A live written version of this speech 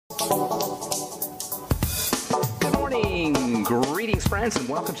Greetings, friends, and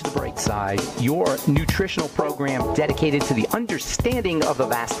welcome to The Bright Side, your nutritional program dedicated to the understanding of the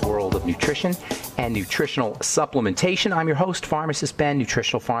vast world of nutrition and nutritional supplementation. I'm your host, Pharmacist Ben,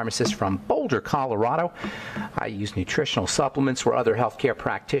 nutritional pharmacist from Boulder, Colorado. I use nutritional supplements where other healthcare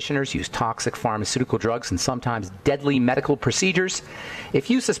practitioners use toxic pharmaceutical drugs and sometimes deadly medical procedures.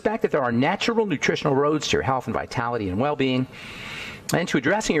 If you suspect that there are natural nutritional roads to your health and vitality and well-being, and to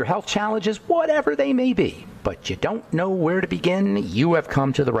addressing your health challenges, whatever they may be, but you don't know where to begin, you have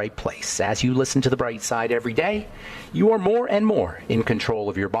come to the right place. As you listen to The Bright Side every day, you are more and more in control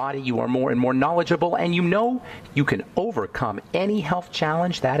of your body, you are more and more knowledgeable, and you know you can overcome any health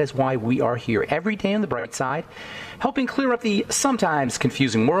challenge. That is why we are here every day on The Bright Side, helping clear up the sometimes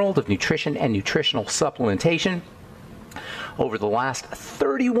confusing world of nutrition and nutritional supplementation. Over the last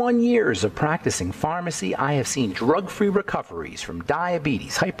 31 years of practicing pharmacy, I have seen drug-free recoveries from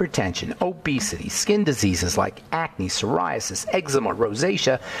diabetes, hypertension, obesity, skin diseases like acne, psoriasis, eczema,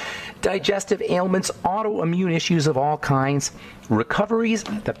 rosacea, digestive ailments, autoimmune issues of all kinds. Recoveries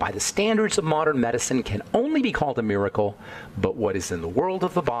that by the standards of modern medicine can only be called a miracle, but what is in the world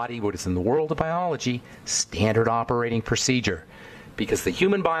of the body, what is in the world of biology, standard operating procedure. Because the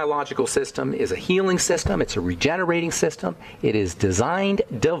human biological system is a healing system, it's a regenerating system. It is designed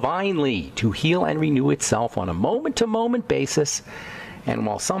divinely to heal and renew itself on a moment-to-moment basis. And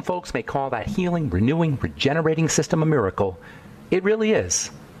while some folks may call that healing, renewing, regenerating system a miracle, it really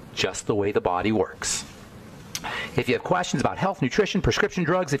is just the way the body works. If you have questions about health, nutrition, prescription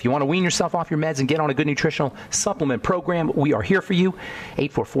drugs, if you want to wean yourself off your meds and get on a good nutritional supplement program, we are here for you.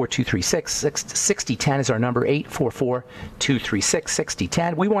 844-236-6010 is our number,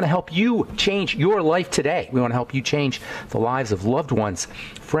 844-236-6010. We want to help you change your life today. We want to help you change the lives of loved ones,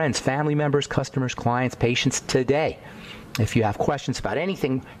 friends, family members, customers, clients, patients today. If you have questions about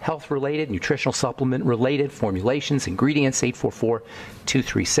anything health-related, nutritional supplement-related, formulations, ingredients,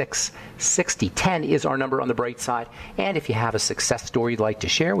 844-236-6010 is our number on The Bright Side. And if you have a success story you'd like to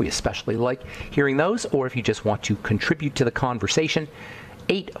share, we especially like hearing those. Or if you just want to contribute to the conversation,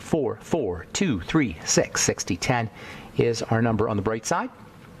 844-236-6010 is our number on The Bright Side.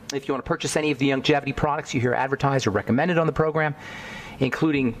 If you want to purchase any of the longevity products you hear advertised or recommended on the program,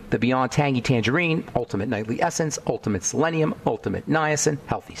 including the Beyond Tangy Tangerine, Ultimate Nightly Essence, Ultimate Selenium, Ultimate Niacin,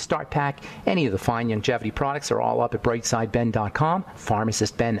 Healthy Start Pack. Any of the fine longevity products are all up at brightsideben.com,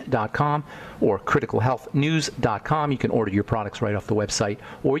 pharmacistben.com, or criticalhealthnews.com. You can order your products right off the website,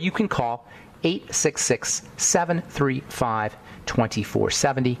 or you can call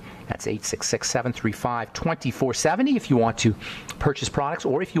 866-735-2470. That's 866-735-2470 if you want to purchase products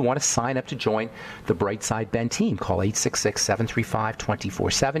or if you want to sign up to join the Bright Side Ben team. Call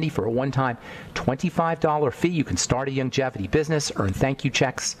 866-735-2470 for a one-time $25 fee. You can start a longevity business, earn thank you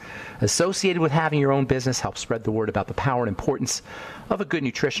checks associated with having your own business, help spread the word about the power and importance of a good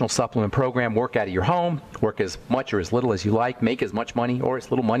nutritional supplement program. Work out of your home, work as much or as little as you like, make as much money or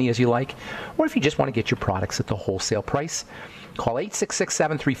as little money as you like, or if you just want to get your products at the wholesale price, call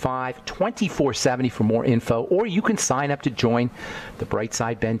 866-735-2470 for more info, or you can sign up to join the Bright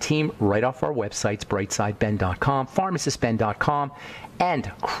Side Ben team right off our websites, brightsideben.com, pharmacistben.com, and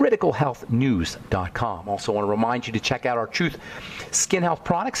criticalhealthnews.com. Also want to remind you to check out our Truth Skin Health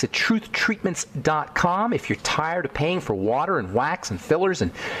products at truthtreatments.com. If you're tired of paying for water and wax and fillers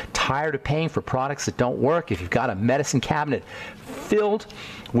and tired of paying for products that don't work, if you've got a medicine cabinet filled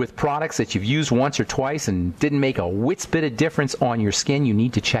with products that you've used once or twice and didn't make a whit's bit of difference on your skin, you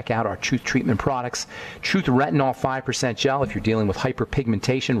need to check out our Truth Treatment products. Truth Retinol 5% Gel. If you're dealing with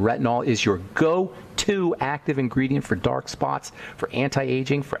hyperpigmentation, retinol is your go-to active ingredient for dark spots, for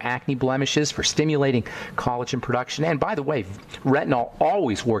anti-aging, for acne blemishes, for stimulating collagen production. And by the way, retinol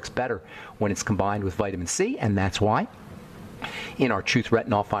always works better when it's combined with vitamin C, and that's why in our Truth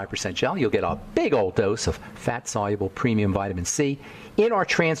Retinol 5% Gel, you'll get a big old dose of fat-soluble premium vitamin C in our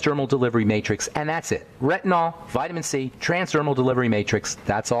transdermal delivery matrix, and that's it. Retinol, vitamin C, transdermal delivery matrix,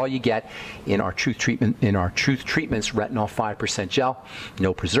 that's all you get in our Truth Treatment, in our Truth Treatments Retinol 5% Gel.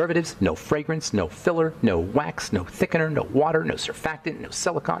 No preservatives, no fragrance, no filler, no wax, no thickener, no water, no surfactant, no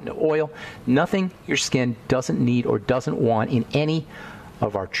silicone, no oil, nothing your skin doesn't need or doesn't want in any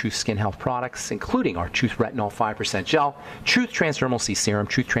of our Truth Skin Health products, including our Truth Retinol 5% Gel, Truth Transdermal C Serum,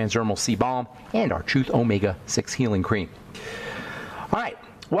 Truth Transdermal C Balm, and our Truth Omega 6 Healing Cream. All right,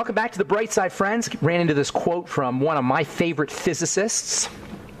 welcome back to The Bright Side, friends. Ran into this quote from one of my favorite physicists,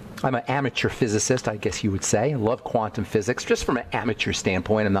 I'm an amateur physicist, I guess you would say. I love quantum physics, just from an amateur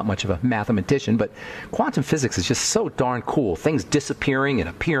standpoint. I'm not much of a mathematician, but quantum physics is just so darn cool. Things disappearing and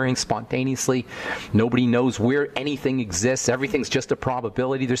appearing spontaneously. Nobody knows where anything exists. Everything's just a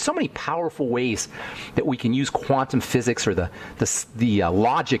probability. There's so many powerful ways that we can use quantum physics, or the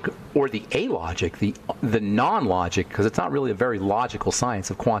logic, or the alogic, the non-logic, because it's not really a very logical science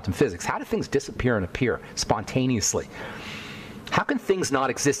of quantum physics. How do things disappear and appear spontaneously? How can things not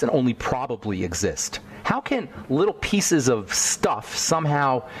exist and only probably exist? How can little pieces of stuff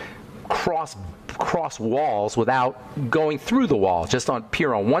somehow cross walls without going through the wall, just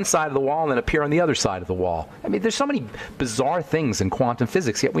appear on one side of the wall and then appear on the other side of the wall? I mean, there's so many bizarre things in quantum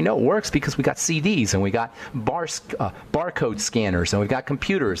physics, yet we know it works because we got CDs, and we got barcode scanners, and we've got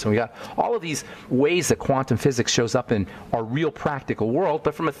computers, and we got all of these ways that quantum physics shows up in our real practical world.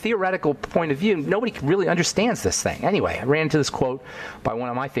 But from a theoretical point of view, nobody really understands this thing. Anyway, I ran into this quote by one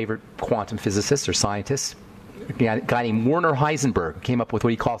of my favorite quantum physicists or scientists, a guy named Werner Heisenberg, came up with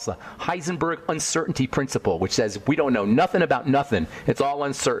what he calls the Heisenberg uncertainty principle, which says we don't know nothing about nothing. It's all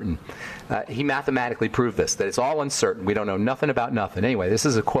uncertain. He mathematically proved this, that it's all uncertain. We don't know nothing about nothing. Anyway, this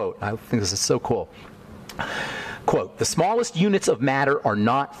is a quote. I think this is so cool. Quote, "The smallest units of matter are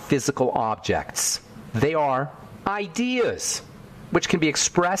not physical objects. They are ideas, which can be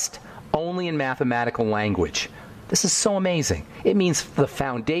expressed only in mathematical language." This is so amazing. It means the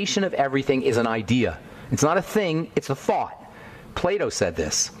foundation of everything is an idea. It's not a thing, it's a thought. Plato said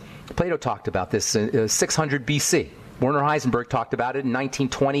this. Plato talked about this in 600 BC. Werner Heisenberg talked about it in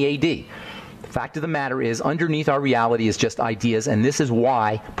 1920 AD. The fact of the matter is, underneath our reality is just ideas, and this is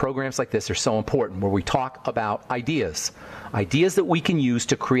why programs like this are so important, where we talk about ideas. Ideas that we can use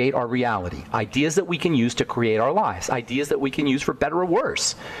to create our reality. Ideas that we can use to create our lives. Ideas that we can use for better or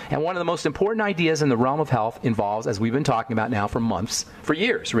worse. And one of the most important ideas in the realm of health involves, as we've been talking about now for months, for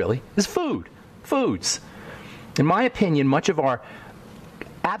years really, is food. Foods. In my opinion, much of our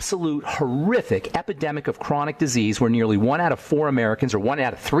absolute horrific epidemic of chronic disease, where nearly 1 out of 4 Americans, or 1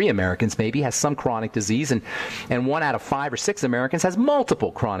 out of 3 Americans maybe, has some chronic disease, and 1 out of 5 or 6 Americans has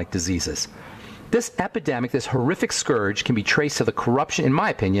multiple chronic diseases. This epidemic, this horrific scourge, can be traced to the corruption, in my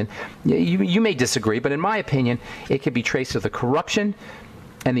opinion. You may disagree, but in my opinion, it can be traced to the corruption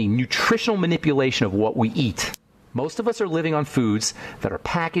and the nutritional manipulation of what we eat. Most of us are living on foods that are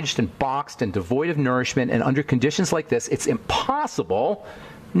packaged and boxed and devoid of nourishment, and under conditions like this, it's impossible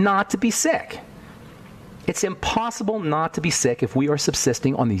not to be sick. It's impossible not to be sick if we are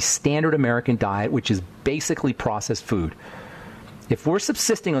subsisting on the standard American diet, which is basically processed food. If we're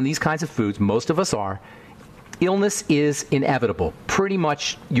subsisting on these kinds of foods, most of us are, illness is inevitable. Pretty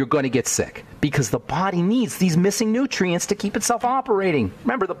much you're going to get sick because the body needs these missing nutrients to keep itself operating.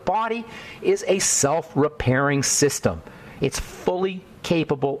 Remember, the body is a self-repairing system. It's fully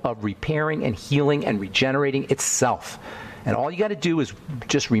capable of repairing and healing and regenerating itself. And all you got to do is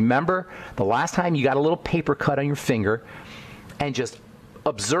just remember the last time you got a little paper cut on your finger, and just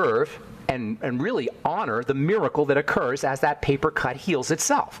observe and really honor the miracle that occurs as that paper cut heals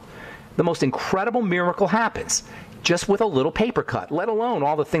itself. The most incredible miracle happens just with a little paper cut, let alone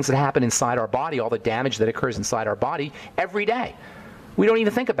all the things that happen inside our body, all the damage that occurs inside our body every day. We don't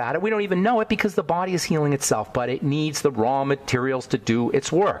even think about it. We don't even know it because the body is healing itself, but it needs the raw materials to do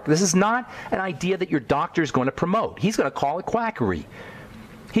its work. This is not an idea that your doctor is going to promote. He's going to call it quackery.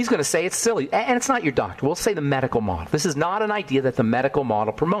 He's going to say it's silly. And it's not your doctor. We'll say the medical model. This is not an idea that the medical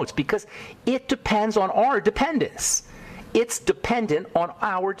model promotes because it depends on our dependence. It's dependent on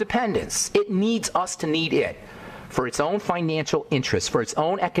our dependence. It needs us to need it for its own financial interests, for its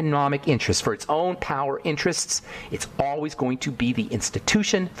own economic interests, for its own power interests. It's always going to be the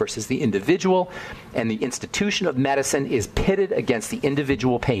institution versus the individual, and the institution of medicine is pitted against the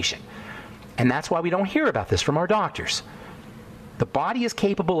individual patient. And that's why we don't hear about this from our doctors. The body is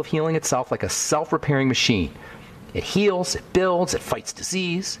capable of healing itself like a self-repairing machine. It heals, it builds, it fights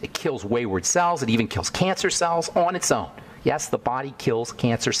disease, it kills wayward cells, it even kills cancer cells on its own. Yes, the body kills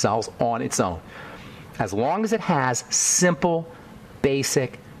cancer cells on its own, as long as it has simple,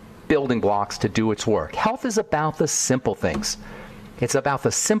 basic building blocks to do its work. Health is about the simple things. It's about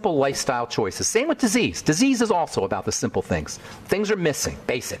the simple lifestyle choices. Same with disease. Disease is also about the simple things. Things are missing,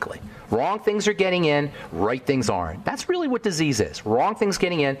 basically. Wrong things are getting in, right things aren't. That's really what disease is. Wrong things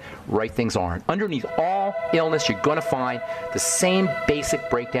getting in, right things aren't. Underneath all illness, you're going to find the same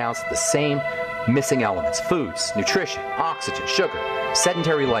basic breakdowns, the same missing elements. Foods, nutrition, oxygen, sugar,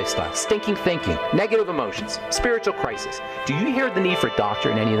 sedentary lifestyle, stinking thinking, negative emotions, spiritual crisis. Do you hear the need for a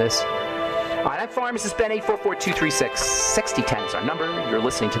doctor in any of this? All right, I'm Pharmacist Ben. 844-236-6010 is our number. You're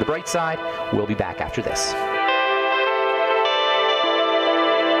listening to The Bright Side. We'll be back after this.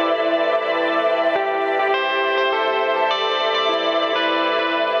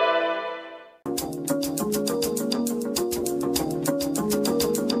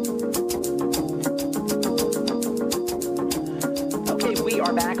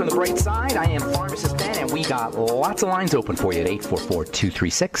 on the bright side. I am Pharmacist Ben, and we got lots of lines open for you at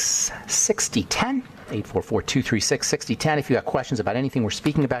 844-236-6010. 844-236-6010. If you got questions about anything we're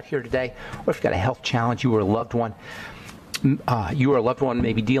speaking about here today, or if you've got a health challenge you or a loved one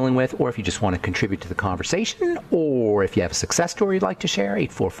may be dealing with, or if you just want to contribute to the conversation, or if you have a success story you'd like to share,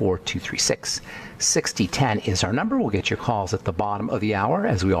 844-236-6010 is our number. We'll get your calls at the bottom of the hour,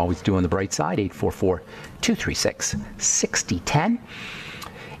 as we always do on the bright side, 844-236-6010.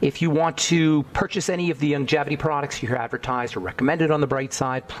 If you want to purchase any of the longevity products you hear advertised or recommended on the Bright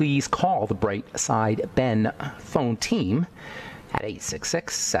Side, please call the Bright Side Ben phone team at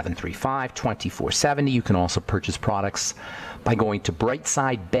 866-735-2470. You can also purchase products by going to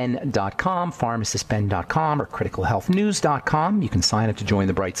brightsideben.com, pharmacistben.com, or criticalhealthnews.com. You can sign up to join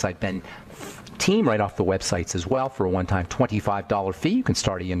the Bright Side Ben team right off the websites as well for a one-time $25 fee. You can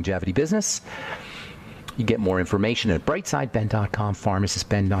start a longevity business. You get more information at brightsideben.com,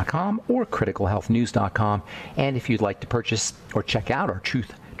 pharmacistben.com, or criticalhealthnews.com. And if you'd like to purchase or check out our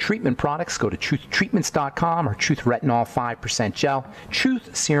Truth Treatment products, go to truthtreatments.com, or Truth Retinol 5% Gel,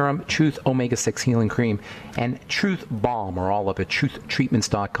 Truth Serum, Truth Omega-6 Healing Cream, and Truth Balm are all up at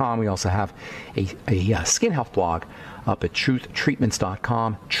truthtreatments.com. We also have a skin health blog up at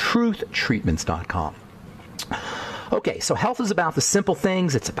truthtreatments.com, truthtreatments.com. Okay, so health is about the simple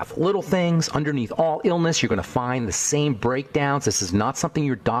things. It's about the little things. Underneath all illness, you're going to find the same breakdowns. This is not something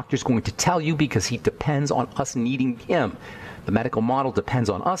your doctor's going to tell you because he depends on us needing him. The medical model depends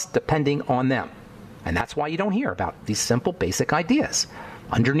on us depending on them. And that's why you don't hear about these simple, basic ideas.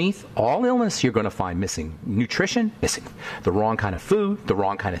 Underneath all illness, you're going to find missing nutrition, missing the wrong kind of food, the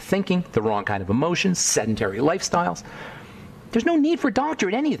wrong kind of thinking, the wrong kind of emotions, sedentary lifestyles. There's no need for a doctor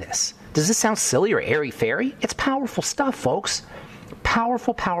in any of this. Does this sound silly or airy-fairy? It's powerful stuff, folks.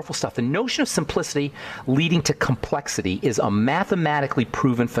 Powerful, powerful stuff. The notion of simplicity leading to complexity is a mathematically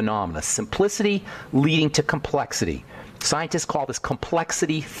proven phenomenon. Simplicity leading to complexity. Scientists call this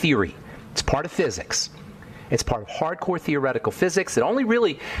complexity theory. It's part of physics. It's part of hardcore theoretical physics. We only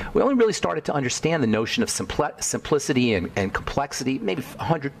really started to understand the notion of simplicity and complexity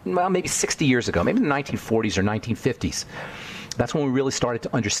maybe 60 years ago, maybe in the 1940s or 1950s. That's when we really started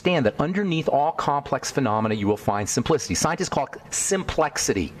to understand that underneath all complex phenomena, you will find simplicity. Scientists call it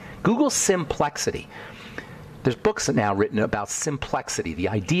simplexity. Google simplexity. There's books now written about simplexity, the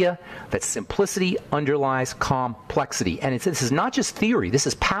idea that simplicity underlies complexity. And this is not just theory, this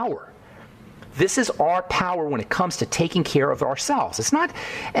is power. This is our power when it comes to taking care of ourselves. It's not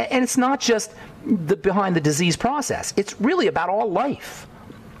just behind the disease process. It's really about all life.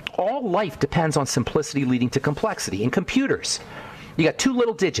 All life depends on simplicity leading to complexity. In computers, you got two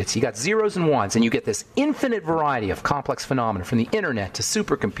little digits, you got zeros and ones, and you get this infinite variety of complex phenomena, from the internet to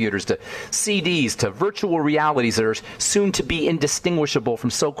supercomputers to CDs to virtual realities that are soon to be indistinguishable from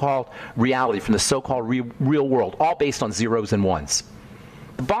so-called reality, from the so-called real world, all based on zeros and ones.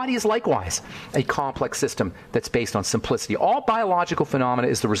 The body is likewise a complex system that's based on simplicity. All biological phenomena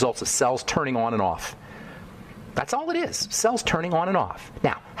is the results of cells turning on and off. That's all it is, cells turning on and off.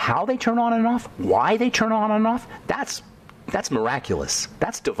 Now, how they turn on and off, why they turn on and off, that's miraculous.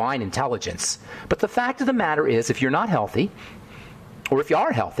 That's divine intelligence. But the fact of the matter is, if you're not healthy, or if you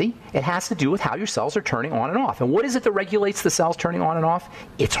are healthy, it has to do with how your cells are turning on and off. And what is it that regulates the cells turning on and off?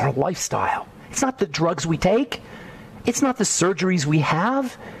 It's our lifestyle. It's not the drugs we take. It's not the surgeries we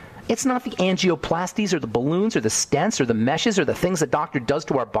have. It's not the angioplasties or the balloons or the stents or the meshes or the things the doctor does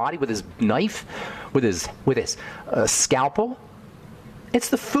to our body with his knife, with his scalpel. It's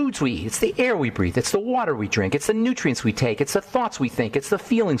the foods we eat. It's the air we breathe. It's the water we drink. It's the nutrients we take. It's the thoughts we think. It's the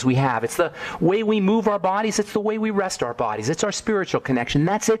feelings we have. It's the way we move our bodies. It's the way we rest our bodies. It's our spiritual connection.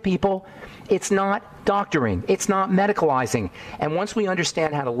 That's it, people. It's not doctoring. It's not medicalizing. And once we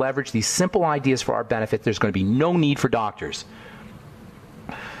understand how to leverage these simple ideas for our benefit, there's going to be no need for doctors,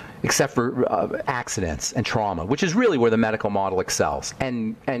 except for accidents and trauma, which is really where the medical model excels.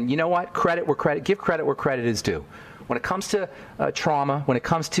 And you know what? Give credit where credit is due. When it comes to trauma, when it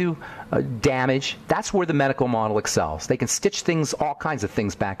comes to damage, that's where the medical model excels. They can stitch all kinds of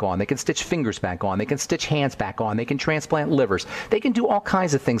things back on. They can stitch fingers back on. They can stitch hands back on. They can transplant livers. They can do all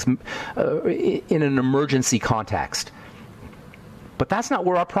kinds of things in an emergency context. But that's not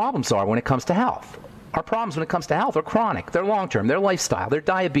where our problems are when it comes to health. Our problems when it comes to health are chronic. They're long-term. They're lifestyle. They're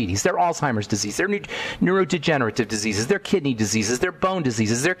diabetes. They're Alzheimer's disease. They're neurodegenerative diseases. They're kidney diseases. They're bone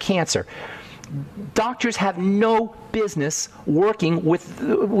diseases. They're cancer. Doctors have no business working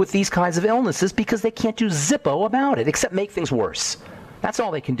with these kinds of illnesses because they can't do zippo about it except make things worse. That's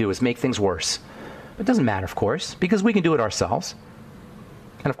all they can do, is make things worse. It doesn't matter, of course, because we can do it ourselves.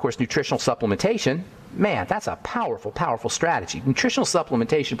 And of course, nutritional supplementation Man, that's a powerful, powerful strategy. Nutritional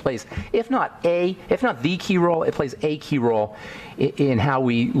supplementation plays, if not the key role, it plays a key role in how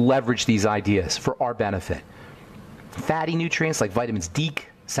we leverage these ideas for our benefit. Fatty nutrients like vitamins D,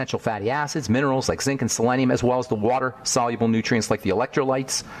 essential fatty acids, minerals like zinc and selenium, as well as the water-soluble nutrients like the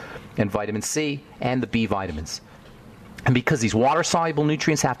electrolytes and vitamin C and the B vitamins. And because these water-soluble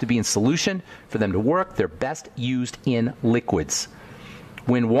nutrients have to be in solution for them to work, they're best used in liquids.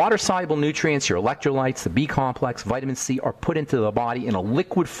 When water-soluble nutrients, your electrolytes, the B complex, vitamin C, are put into the body in a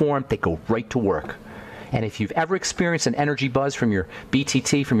liquid form, they go right to work. And if you've ever experienced an energy buzz from your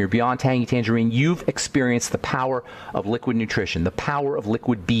BTT, from your Beyond Tangy Tangerine, you've experienced the power of liquid nutrition, the power of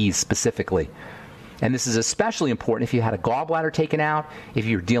liquid Bs specifically. And this is especially important if you had a gallbladder taken out, if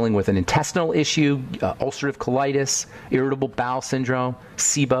you're dealing with an intestinal issue, ulcerative colitis, irritable bowel syndrome,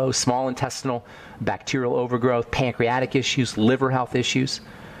 SIBO, small intestinal bacterial overgrowth, pancreatic issues, liver health issues.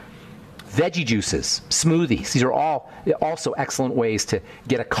 Veggie juices, smoothies, these are all also excellent ways to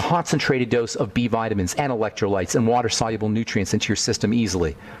get a concentrated dose of B vitamins and electrolytes and water-soluble nutrients into your system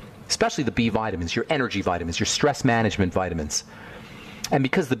easily, especially the B vitamins, your energy vitamins, your stress management vitamins. And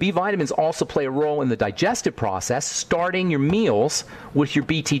because the B vitamins also play a role in the digestive process, starting your meals with your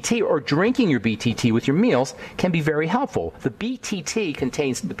BTT or drinking your BTT with your meals can be very helpful. The BTT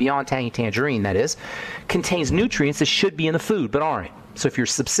contains, the Beyond Tangy Tangerine that is, contains nutrients that should be in the food but aren't. So if you're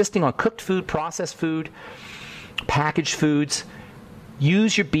subsisting on cooked food, processed food, packaged foods,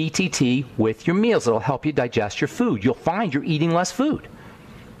 use your BTT with your meals. It'll help you digest your food. You'll find you're eating less food.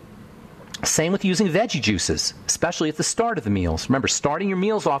 Same with using veggie juices, especially at the start of the meals. Remember, starting your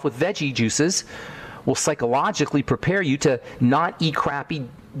meals off with veggie juices will psychologically prepare you to not eat crappy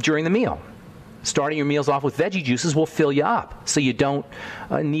during the meal. Starting your meals off with veggie juices will fill you up so you don't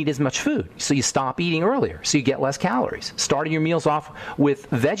need as much food. So you stop eating earlier so you get less calories. Starting your meals off with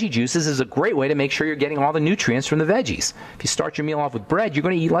veggie juices is a great way to make sure you're getting all the nutrients from the veggies. If you start your meal off with bread, you're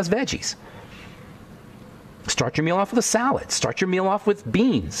going to eat less veggies. Start your meal off with a salad. Start your meal off with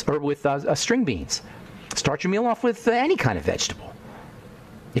beans or with string beans. Start your meal off with any kind of vegetable.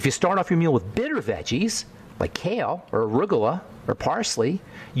 If you start off your meal with bitter veggies like kale or arugula or parsley,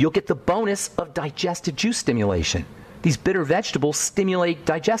 you'll get the bonus of digestive juice stimulation. These bitter vegetables stimulate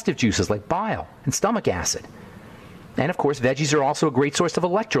digestive juices like bile and stomach acid. And of course, veggies are also a great source of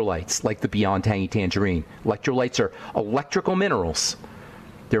electrolytes like the Beyond Tangy Tangerine. Electrolytes are electrical minerals.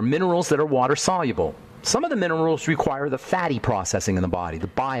 They're minerals that are water soluble. Some of the minerals require the fatty processing in the body, the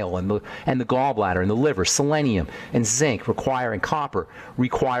bile and the gallbladder and the liver. Selenium and zinc and copper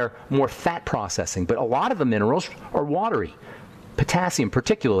require more fat processing. But a lot of the minerals are watery. Potassium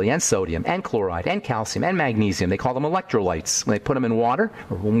particularly, and sodium, and chloride, and calcium, and magnesium. They call them electrolytes. When they put them in water,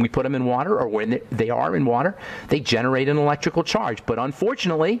 or when we put them in water, or when they are in water, they generate an electrical charge. But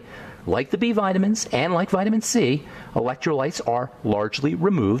unfortunately, like the B vitamins and like vitamin C, electrolytes are largely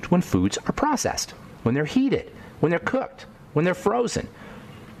removed when foods are processed, when they're heated, when they're cooked, when they're frozen.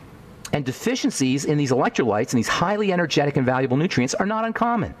 And deficiencies in these electrolytes and these highly energetic and valuable nutrients are not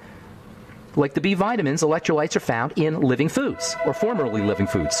uncommon. Like the B vitamins, electrolytes are found in living foods, or formerly living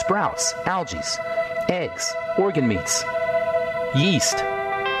foods, sprouts, algae, eggs, organ meats, yeast.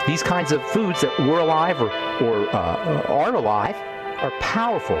 These kinds of foods that were alive or are alive are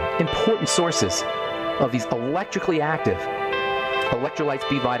powerful, important sources of these electrically active electrolytes,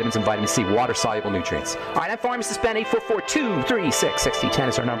 B vitamins, and vitamin C, water-soluble nutrients. All right, I'm Pharmacist Ben. 844-236-6010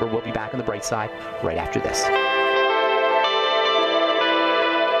 is our number. We'll be back on the bright side right after this.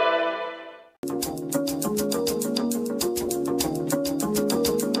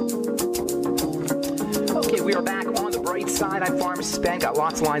 Okay, we are back on the bright side. I'm Pharmacist Ben. Got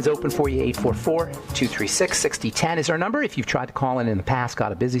lots of lines open for you. 844-236-6010 is our number. If you've tried to call in the past,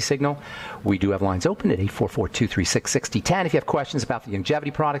 got a busy signal, we do have lines open at 844-236-6010. If you have questions about the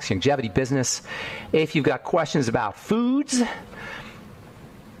longevity products, longevity business, if you've got questions about foods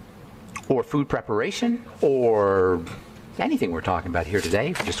or food preparation or anything we're talking about here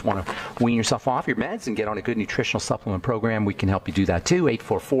today, if you just want to wean yourself off your meds and get on a good nutritional supplement program, we can help you do that too.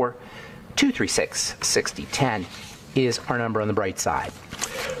 844-236-6010 is our number on the bright side.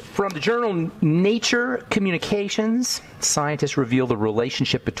 From the journal Nature Communications, scientists reveal the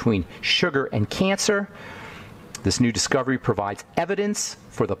relationship between sugar and cancer. This new discovery provides evidence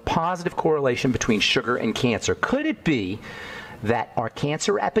for the positive correlation between sugar and cancer. Could it be that our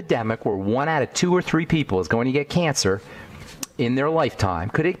cancer epidemic, where 1 out of 2 or 3 people is going to get cancer in their lifetime,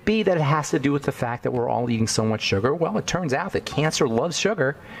 could it be that it has to do with the fact that we're all eating so much sugar? Well, it turns out that cancer loves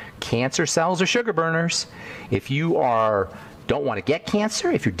sugar. Cancer cells are sugar burners. If you are don't want to get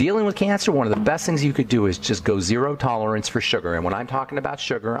cancer, if you're dealing with cancer, one of the best things you could do is just go zero tolerance for sugar. And when I'm talking about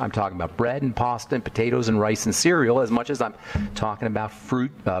sugar, I'm talking about bread and pasta and potatoes and rice and cereal as much as I'm talking about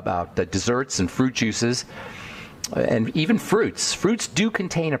fruit, about the desserts and fruit juices. And even fruits. Fruits do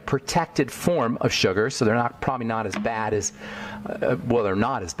contain a protected form of sugar, so they're probably not as bad as, they're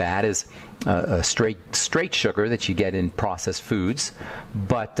not as bad as straight sugar that you get in processed foods.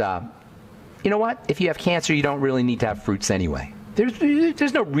 But you know what? If you have cancer, you don't really need to have fruits anyway.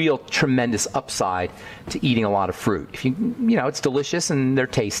 There's no real tremendous upside to eating a lot of fruit. If you know, it's delicious and they're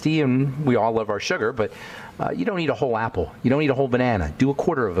tasty, and we all love our sugar, but you don't eat a whole apple. You don't eat a whole banana. Do a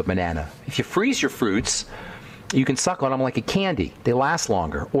quarter of a banana. If you freeze your fruits, you can suck on them like a candy. They last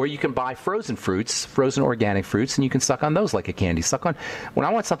longer. Or you can buy frozen fruits, frozen organic fruits, and you can suck on those like a candy. When I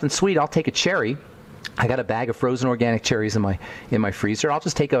want something sweet, I'll take a cherry. I got a bag of frozen organic cherries in my freezer. I'll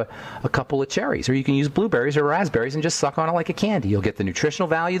just take a couple of cherries. Or you can use blueberries or raspberries and just suck on it like a candy. You'll get the nutritional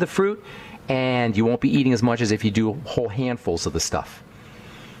value of the fruit, and you won't be eating as much as if you do whole handfuls of the stuff.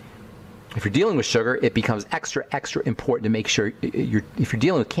 If you're dealing with sugar, it becomes extra important to make sure if you're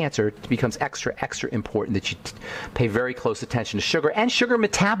dealing with cancer, it becomes extra important that you pay very close attention to sugar and sugar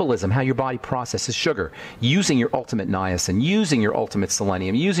metabolism, how your body processes sugar, using your ultimate niacin, using your ultimate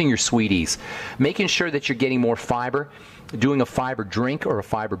selenium, using your sweeties, making sure that you're getting more fiber. Doing a fiber drink or a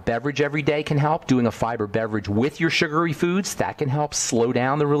fiber beverage every day can help. Doing a fiber beverage with your sugary foods, that can help slow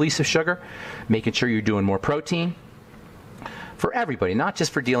down the release of sugar. Making sure you're doing more protein. For everybody, not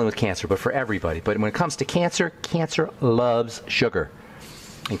just for dealing with cancer, but for everybody. But when it comes to cancer, cancer loves sugar.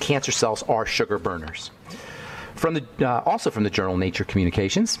 And cancer cells are sugar burners. Also from the journal Nature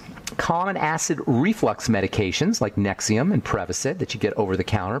Communications, common acid reflux medications like Nexium and Prevacid that you get over the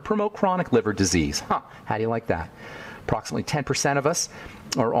counter promote chronic liver disease. How do you like that? Approximately 10% of us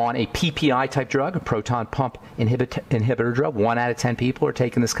are on a PPI type drug, a proton pump inhibitor drug. 1 out of 10 people are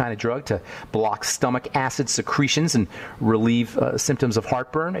taking this kind of drug to block stomach acid secretions and relieve symptoms of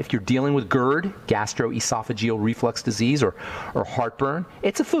heartburn. If you're dealing with GERD, gastroesophageal reflux disease, or heartburn,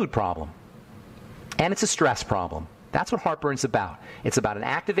 it's a food problem. And it's a stress problem. That's what heartburn's about. It's about an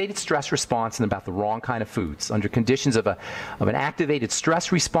activated stress response and about the wrong kind of foods. Under conditions of an activated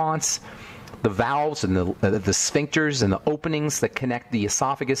stress response, the valves and the sphincters and the openings that connect the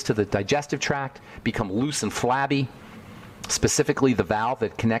esophagus to the digestive tract become loose and flabby. Specifically, the valve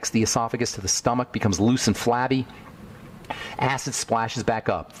that connects the esophagus to the stomach becomes loose and flabby. Acid splashes back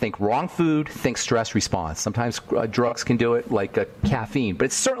up. Think wrong food, think stress response. Sometimes drugs can do it, like caffeine, but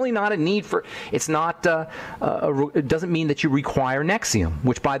it's certainly not a need for. It's not. It doesn't mean that you require Nexium,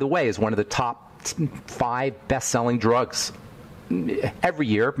 which, by the way, is one of the top 5 best-selling drugs every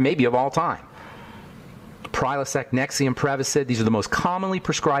year, maybe of all time. Prilosec, Nexium, Prevacid, these are the most commonly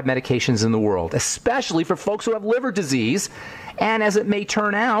prescribed medications in the world, especially for folks who have liver disease, and as it may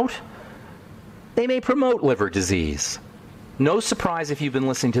turn out, they may promote liver disease. No surprise if you've been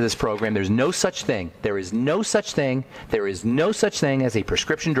listening to this program, there's no such thing. There is no such thing as a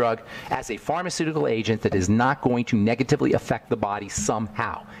prescription drug, as a pharmaceutical agent that is not going to negatively affect the body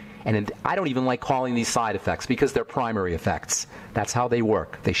somehow. And I don't even like calling these side effects because they're primary effects. That's how they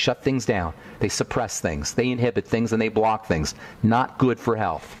work. They shut things down. They suppress things. They inhibit things and they block things. Not good for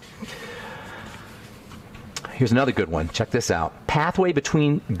health. Here's another good one. Check this out. Pathway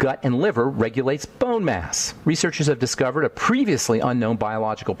between gut and liver regulates bone mass. Researchers have discovered a previously unknown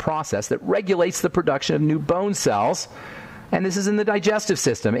biological process that regulates the production of new bone cells. And this is in the digestive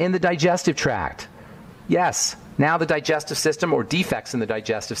system, in the digestive tract. Yes, now the digestive system, or defects in the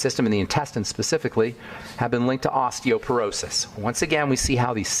digestive system, in the intestine specifically, have been linked to osteoporosis. Once again, we see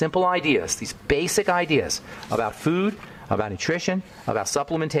how these simple ideas, these basic ideas about food, about nutrition, about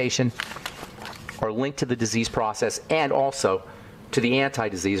supplementation, are linked to the disease process and also to the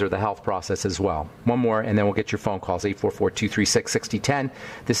anti-disease or the health process as well. One more, and then we'll get your phone calls, 844-236-6010.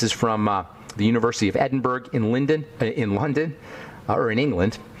 This is from the University of Edinburgh in England.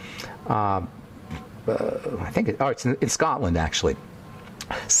 It's in Scotland, actually.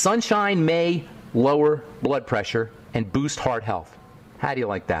 Sunshine may lower blood pressure and boost heart health. How do you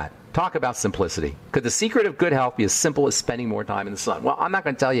like that? Talk about simplicity. Could the secret of good health be as simple as spending more time in the sun? Well, I'm not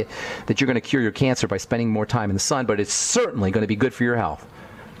going to tell you that you're going to cure your cancer by spending more time in the sun, but it's certainly going to be good for your health.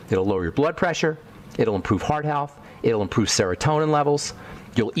 It'll lower your blood pressure. It'll improve heart health. It'll improve serotonin levels.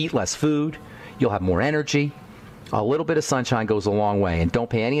 You'll eat less food. You'll have more energy. A little bit of sunshine goes a long way, and don't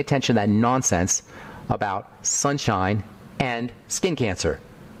pay any attention to that nonsense about sunshine and skin cancer.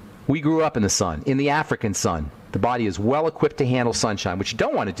 We grew up in the sun, in the African sun. The body is well equipped to handle sunshine. What you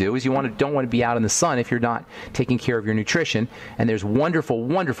don't want to do is don't want to be out in the sun if you're not taking care of your nutrition. And there's wonderful,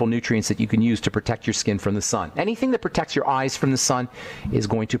 wonderful nutrients that you can use to protect your skin from the sun. Anything that protects your eyes from the sun is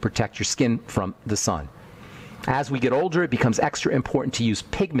going to protect your skin from the sun. As we get older, it becomes extra important to use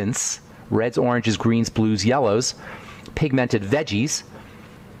pigments, reds, oranges, greens, blues, yellows, pigmented veggies,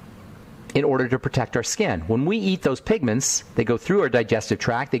 in order to protect our skin. When we eat those pigments, they go through our digestive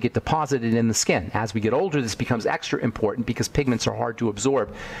tract, they get deposited in the skin. As we get older, this becomes extra important because pigments are hard to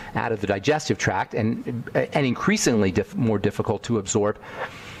absorb out of the digestive tract and increasingly more difficult to absorb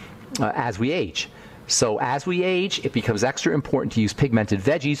as we age. So as we age, it becomes extra important to use pigmented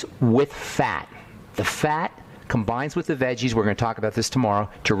veggies with fat. The fat combines with the veggies, we're going to talk about this tomorrow,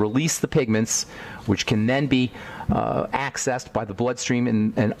 to release the pigments, which can then be accessed by the bloodstream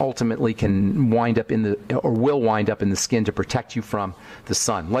and ultimately can wind up in the, or will wind up in the skin to protect you from the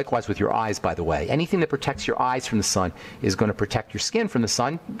sun. Likewise with your eyes, by the way. Anything that protects your eyes from the sun is going to protect your skin from the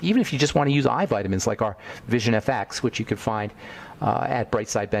sun, even if you just want to use eye vitamins like our Vision FX, which you can find at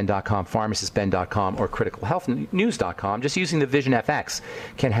brightsideben.com, pharmacistben.com, or criticalhealthnews.com. Just using the Vision FX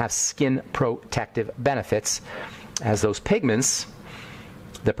can have skin protective benefits, as those pigments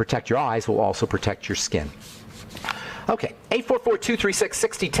that protect your eyes will also protect your skin. Okay,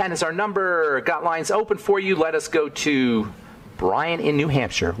 844-236-6010 is our number. Got lines open for you. Let us go to Brian in New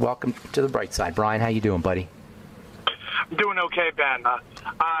Hampshire. Welcome to the bright side. Brian, how you doing, buddy? I'm doing okay, Ben. Do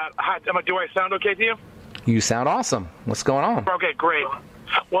I sound okay to you? You sound awesome. What's going on? Okay, great.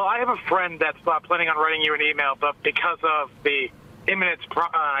 Well, I have a friend that's planning on writing you an email, but because of the imminent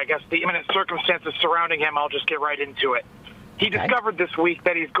circumstances surrounding him, I'll just get right into it. He discovered this week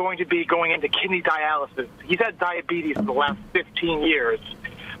that he's going to be going into kidney dialysis. He's had diabetes for the last 15 years.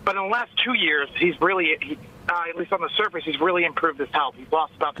 But in the last 2 years, he's really, at least on the surface, he's really improved his health. He's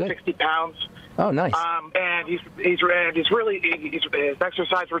lost about 60 pounds. Oh, nice. And his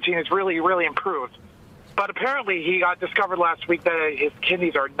exercise routine is really improved. But apparently he got discovered last week that his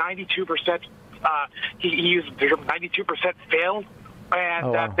kidneys are 92%, he used 92% failed,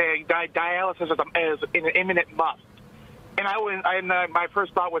 and that the dialysis is an imminent must. And my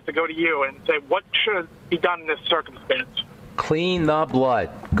first thought was to go to you and say, what should be done in this circumstance? Clean the blood.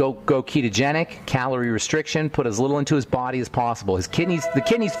 Go ketogenic, calorie restriction, put as little into his body as possible. The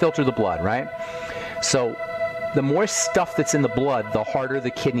kidneys filter the blood, right? So the more stuff that's in the blood, the harder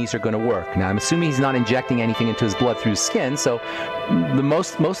the kidneys are going to work. Now, I'm assuming he's not injecting anything into his blood through his skin, so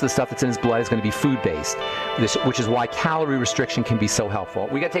most of the stuff that's in his blood is going to be food-based, which is why calorie restriction can be so helpful.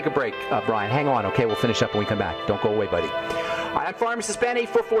 We got to take a break, Brian. Hang on, okay? We'll finish up when we come back. Don't go away, buddy. I'm Pharmacist Ben.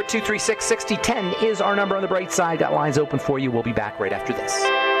 844-236-6010 is our number on the bright side. Got lines open for you. We'll be back right after this.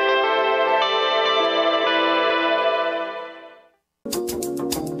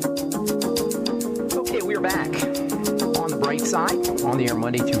 Okay, we're back on the bright side, on the air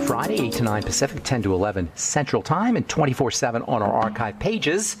Monday through Friday, 8 to 9 Pacific, 10 to 11 Central Time, and 24/7 on our archive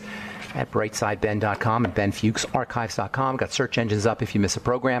pages at brightsideben.com and benfuchsarchives.com. Got search engines up if you miss a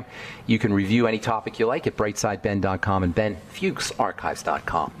program. You can review any topic you like at brightsideben.com and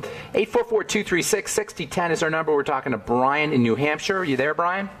benfuchsarchives.com. 844-236-6010 is our number. We're talking to Brian in New Hampshire. Are you there,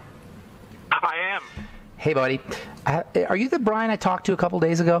 Brian? I am. Hey, buddy. Are you the Brian I talked to a couple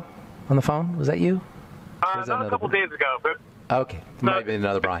days ago on the phone? Was that you? Not a couple days ago, but... Okay. Might have been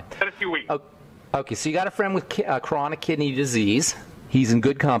another Brian. In a few weeks. Okay, so you got a friend with chronic kidney disease. He's in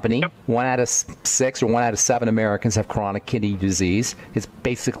good company. Yep. 1 out of 6 or 1 out of 7 Americans have chronic kidney disease. It's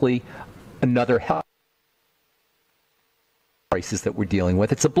basically another health crisis that we're dealing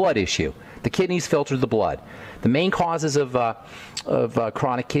with. It's a blood issue. The kidneys filter the blood. The main causes of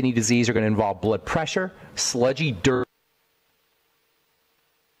chronic kidney disease are going to involve blood pressure, sludgy dirt,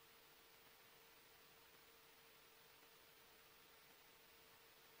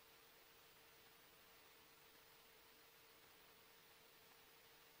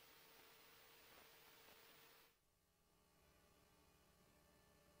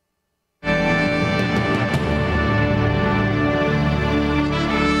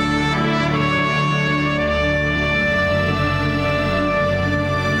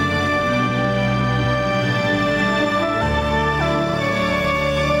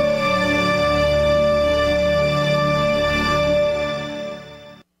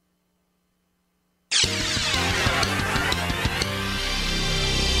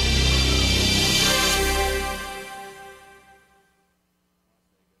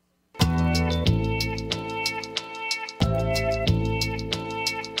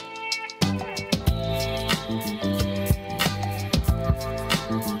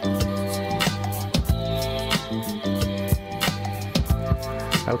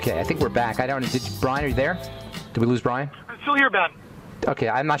 Okay, I think we're back. I don't know. Brian, are you there? Did we lose Brian? I'm still here, Ben. Okay,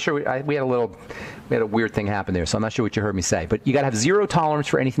 I'm not sure. We had a weird thing happen there, so I'm not sure what you heard me say. But you got to have zero tolerance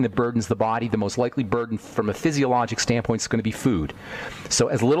for anything that burdens the body. The most likely burden from a physiologic standpoint is going to be food. So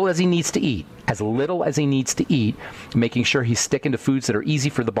as little as he needs to eat, making sure he's sticking to foods that are easy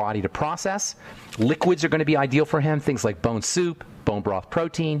for the body to process. Liquids are going to be ideal for him, things like bone soup, bone broth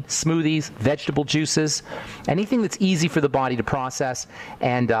protein, smoothies, vegetable juices, anything that's easy for the body to process,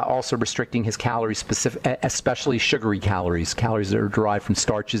 and also restricting his calories, especially sugary calories that are derived from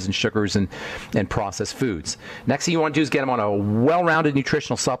starches and sugars and processed foods. Next thing you want to do is get him on a well-rounded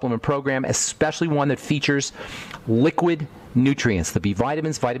nutritional supplement program, especially one that features liquid nutrients, the B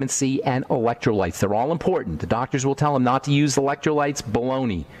vitamins, vitamin C, and electrolytes. They're all important. The doctors will tell him not to use electrolytes.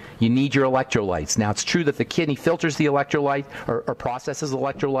 Baloney. You need your electrolytes. Now, it's true that the kidney filters the electrolyte or processes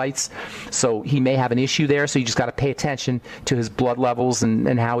electrolytes, so he may have an issue there, so you just got to pay attention to his blood levels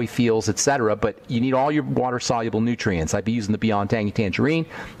and how he feels, etc. But you need all your water-soluble nutrients. I'd be using the Beyond Tangy Tangerine,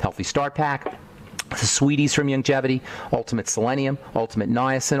 Healthy Start Pack, the Sweeties from Youngevity, Ultimate Selenium, Ultimate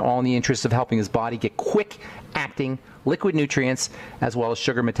Niacin, all in the interest of helping his body get quick-acting liquid nutrients as well as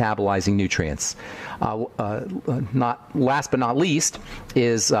sugar metabolizing nutrients. Last but not least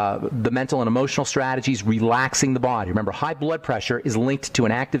is the mental and emotional strategies, relaxing the body. Remember, high blood pressure is linked to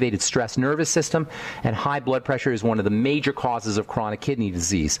an activated stress nervous system, and high blood pressure is one of the major causes of chronic kidney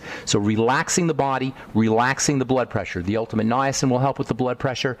disease. So relaxing the body, relaxing the blood pressure. The Ultimate Niacin will help with the blood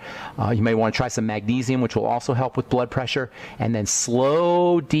pressure. You may want to try some magnesium, which will also help with blood pressure. And then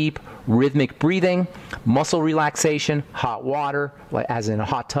slow, deep, rhythmic breathing, muscle relaxation, hot water, as in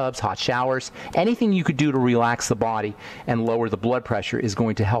hot tubs, hot showers. Anything you could do to relax the body and lower the blood pressure is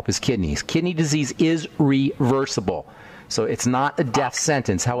going to help his kidneys. Kidney disease is reversible. So it's not a death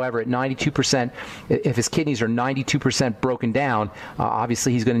sentence. However, at 92%, if his kidneys are 92% broken down,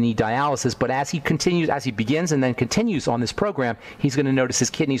 obviously he's going to need dialysis. But as he begins and then continues on this program, he's going to notice his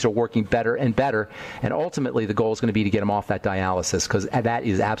kidneys are working better and better. And ultimately, the goal is going to be to get him off that dialysis, because that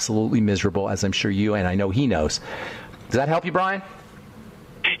is absolutely miserable, as I'm sure you and I know he knows. Does that help you, Brian?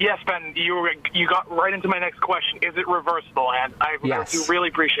 Yes, Ben. You got right into my next question. Is it reversible? And I really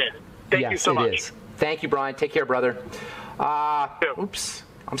appreciate it. Thank you so much. Yes, it is. Thank you, Brian. Take care, brother. Oops.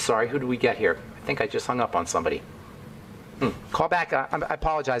 I'm sorry. Who do we get here? I think I just hung up on somebody. Call back. I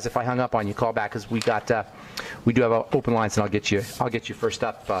apologize if I hung up on you. Call back, because we do have open lines, and I'll get you first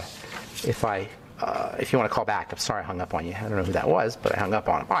up if you want to call back. I'm sorry I hung up on you. I don't know who that was, but I hung up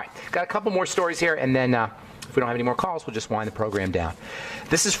on him. All right. Got a couple more stories here, and then if we don't have any more calls, we'll just wind the program down.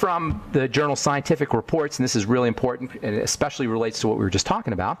 This is from the journal Scientific Reports, and this is really important, and it especially relates to what we were just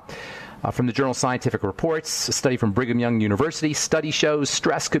talking about. From the journal Scientific Reports, a study from Brigham Young University. Study shows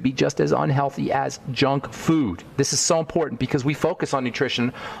stress could be just as unhealthy as junk food. This is so important because we focus on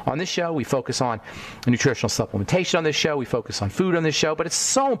nutrition on this show. We focus on nutritional supplementation on this show. We focus on food on this show. But it's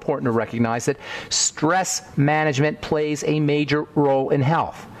so important to recognize that stress management plays a major role in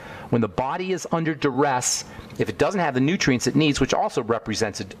health. When the body is under duress, if it doesn't have the nutrients it needs, which also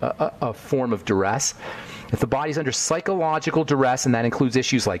represents a form of duress, if the body's under psychological duress, and that includes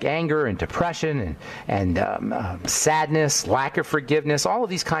issues like anger and depression and sadness, lack of forgiveness, all of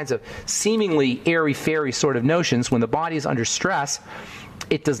these kinds of seemingly airy-fairy sort of notions, when the body is under stress,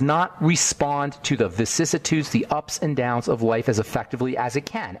 it does not respond to the vicissitudes, the ups and downs of life as effectively as it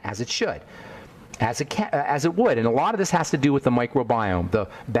can, as it should. As it would. And a lot of this has to do with the microbiome, the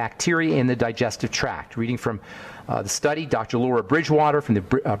bacteria in the digestive tract. Reading from the study, Dr. Laura Bridgewater from the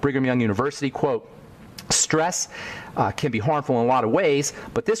Brigham Young University, quote, stress can be harmful in a lot of ways,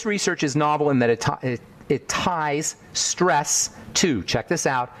 but this research is novel in that it ties stress to, check this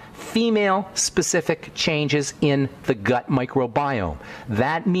out, female-specific changes in the gut microbiome.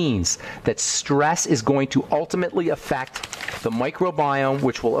 That means that stress is going to ultimately affect the microbiome,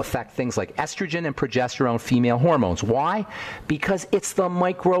 which will affect things like estrogen and progesterone, female hormones. Why? Because it's the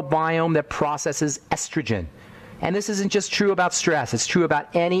microbiome that processes estrogen. And this isn't just true about stress. It's true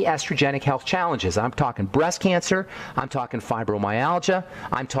about any estrogenic health challenges. I'm talking breast cancer. I'm talking fibromyalgia.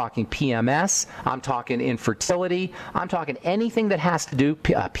 I'm talking PMS. I'm talking infertility. I'm talking anything that has to do,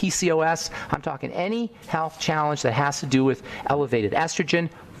 PCOS. I'm talking any health challenge that has to do with elevated estrogen.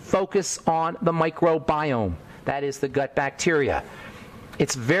 Focus on the microbiome. That is the gut bacteria.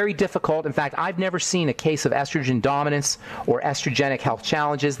 It's very difficult. In fact, I've never seen a case of estrogen dominance or estrogenic health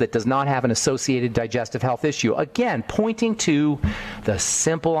challenges that does not have an associated digestive health issue. Again, pointing to the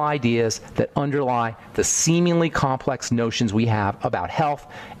simple ideas that underlie the seemingly complex notions we have about health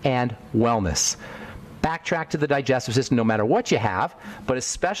and wellness. Backtrack to the digestive system no matter what you have, but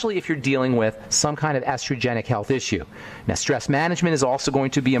especially if you're dealing with some kind of estrogenic health issue. Now, stress management is also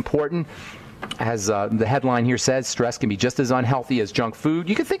going to be important. As the headline here says, stress can be just as unhealthy as junk food.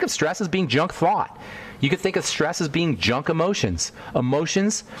 You could think of stress as being junk thought. You could think of stress as being junk emotions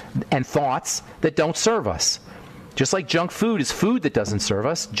and thoughts that don't serve us. Just like junk food is food that doesn't serve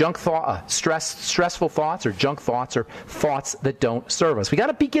us, stressful thoughts or junk thoughts are thoughts that don't serve us. We got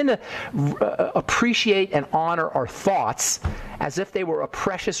to begin to appreciate and honor our thoughts as if they were a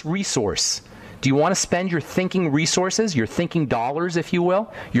precious resource. Do you want to spend your thinking resources, your thinking dollars, if you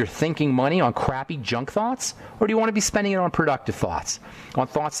will, your thinking money on crappy junk thoughts? Or do you want to be spending it on productive thoughts, on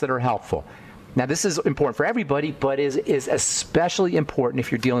thoughts that are helpful? Now, this is important for everybody, but is especially important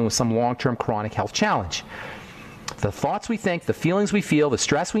if you're dealing with some long-term chronic health challenge. The thoughts we think, the feelings we feel, the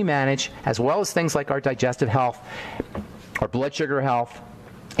stress we manage, as well as things like our digestive health, our blood sugar health,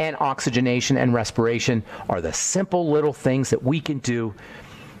 and oxygenation and respiration are the simple little things that we can do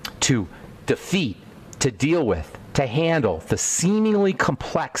to defeat, to deal with, to handle the seeming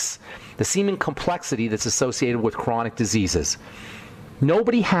complexity that's associated with chronic diseases.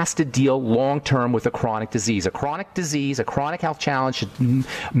 Nobody has to deal long-term with a chronic disease. A chronic disease, a chronic health challenge should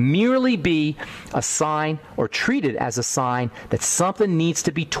merely be a sign or treated as a sign that something needs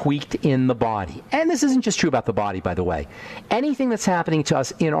to be tweaked in the body. And this isn't just true about the body, by the way. Anything that's happening to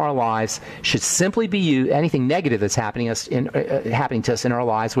us in our lives should simply be used, anything negative that's happening to us in our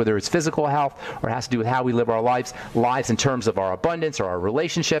lives, whether it's physical health or has to do with how we live our lives in terms of our abundance or our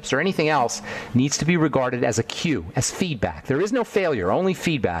relationships or anything else, needs to be regarded as a cue, as feedback. There is no failure. Only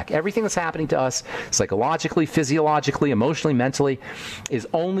feedback. Everything that's happening to us psychologically, physiologically, emotionally, mentally is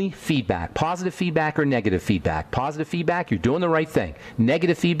only feedback. Positive feedback or negative feedback. Positive feedback, you're doing the right thing.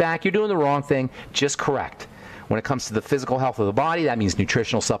 Negative feedback, you're doing the wrong thing. Just correct. When it comes to the physical health of the body, that means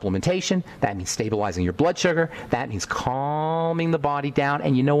nutritional supplementation. That means stabilizing your blood sugar. That means calming the body down.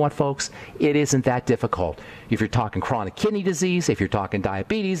 And you know what, folks? It isn't that difficult. If you're talking chronic kidney disease, if you're talking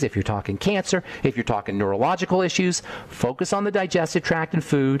diabetes, if you're talking cancer, if you're talking neurological issues, focus on the digestive tract and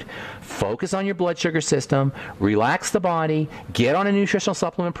food. Focus on your blood sugar system. Relax the body. Get on a nutritional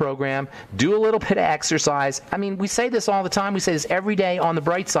supplement program. Do a little bit of exercise. I mean, we say this all the time. We say this every day on the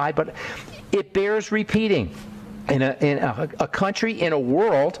bright side, but it bears repeating. In a country, in a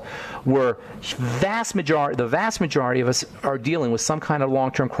world where the vast majority of us are dealing with some kind of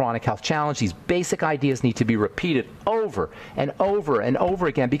long-term chronic health challenge, these basic ideas need to be repeated over and over and over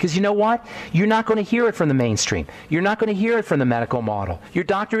again, because you know what? You're not going to hear it from the mainstream. You're not going to hear it from the medical model. Your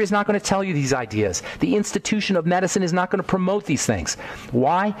doctor is not going to tell you these ideas. The institution of medicine is not going to promote these things.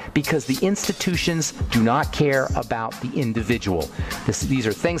 Why? Because the institutions do not care about the individual. These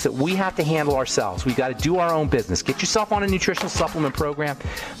are things that we have to handle ourselves. We've got to do our own business. Get yourself on a nutritional supplement program.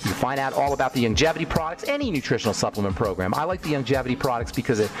 You can find out all about the longevity products, any nutritional supplement program. I like the longevity products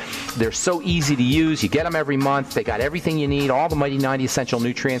because they're so easy to use. You get them every month. They got everything you need, all the Mighty 90 essential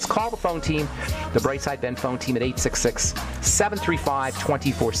nutrients. Call the phone team, the Brightside Ben phone team at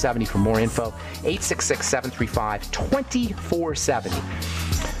 866-735-2470 for more info. 866-735-2470.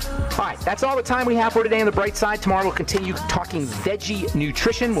 All right, that's all the time we have for today on the Bright Side. Tomorrow we'll continue talking veggie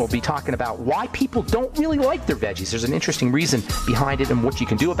nutrition. We'll be talking about why people don't really like their veggies. There's an interesting reason behind it and what you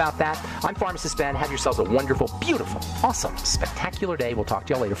can do about that. I'm Pharmacist Ben. Have yourselves a wonderful, beautiful, awesome, spectacular day. We'll talk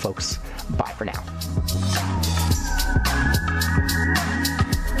to y'all later, folks. Bye for now.